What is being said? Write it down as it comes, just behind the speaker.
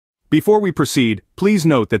Before we proceed, please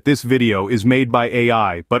note that this video is made by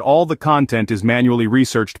AI, but all the content is manually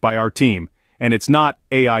researched by our team, and it's not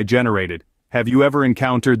AI generated. Have you ever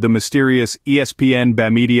encountered the mysterious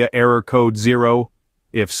Espn.Bammedia error code 0?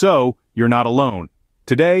 If so, you're not alone.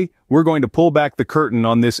 Today, we're going to pull back the curtain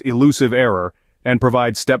on this elusive error and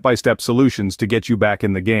provide step-by-step solutions to get you back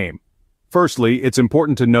in the game. Firstly, it's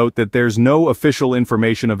important to note that there's no official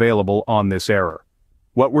information available on this error.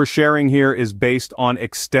 What we're sharing here is based on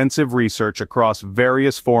extensive research across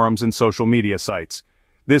various forums and social media sites.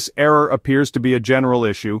 This error appears to be a general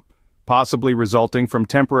issue, possibly resulting from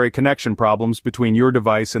temporary connection problems between your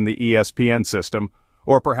device and the ESPN system,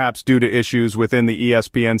 or perhaps due to issues within the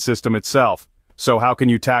ESPN system itself. So how can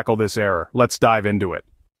you tackle this error? Let's dive into it.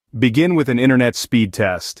 Begin with an internet speed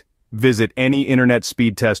test. Visit any internet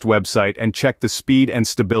speed test website and check the speed and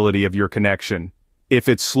stability of your connection. If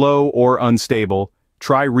it's slow or unstable,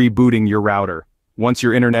 try rebooting your router. Once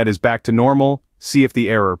your internet is back to normal, see if the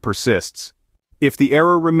error persists. If the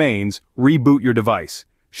error remains, reboot your device.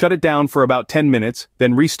 Shut it down for about 10 minutes,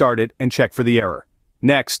 then restart it and check for the error.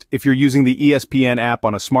 Next, if you're using the ESPN app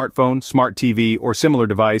on a smartphone, smart TV, or similar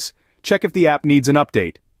device, check if the app needs an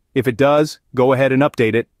update. If it does, go ahead and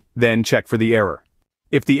update it, then check for the error.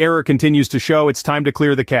 If the error continues to show, it's time to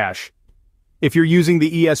clear the cache. If you're using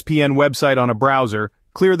the ESPN website on a browser,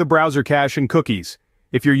 clear the browser cache and cookies.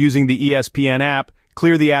 If you're using the ESPN app,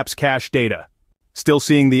 clear the app's cache data. Still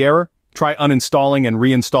seeing the error? Try uninstalling and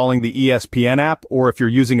reinstalling the ESPN app, or if you're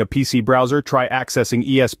using a PC browser, try accessing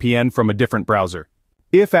ESPN from a different browser.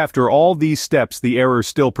 If after all these steps the error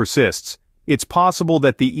still persists, it's possible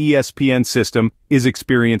that the ESPN system is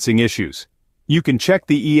experiencing issues. You can check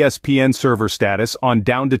the ESPN server status on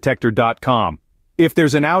downdetector.com. If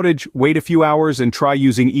there's an outage, wait a few hours and try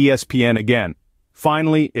using ESPN again.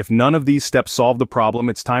 Finally, if none of these steps solve the problem,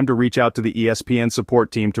 it's time to reach out to the ESPN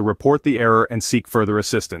support team to report the error and seek further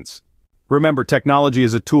assistance. Remember, technology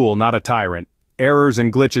is a tool, not a tyrant. Errors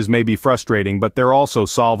and glitches may be frustrating, but they're also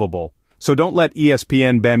solvable. So don't let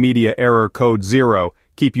Espn.Bammedia error code 0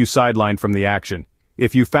 keep you sidelined from the action.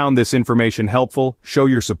 If you found this information helpful, show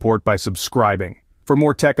your support by subscribing. For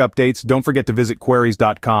more tech updates, don't forget to visit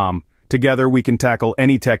queries.com. Together we can tackle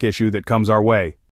any tech issue that comes our way.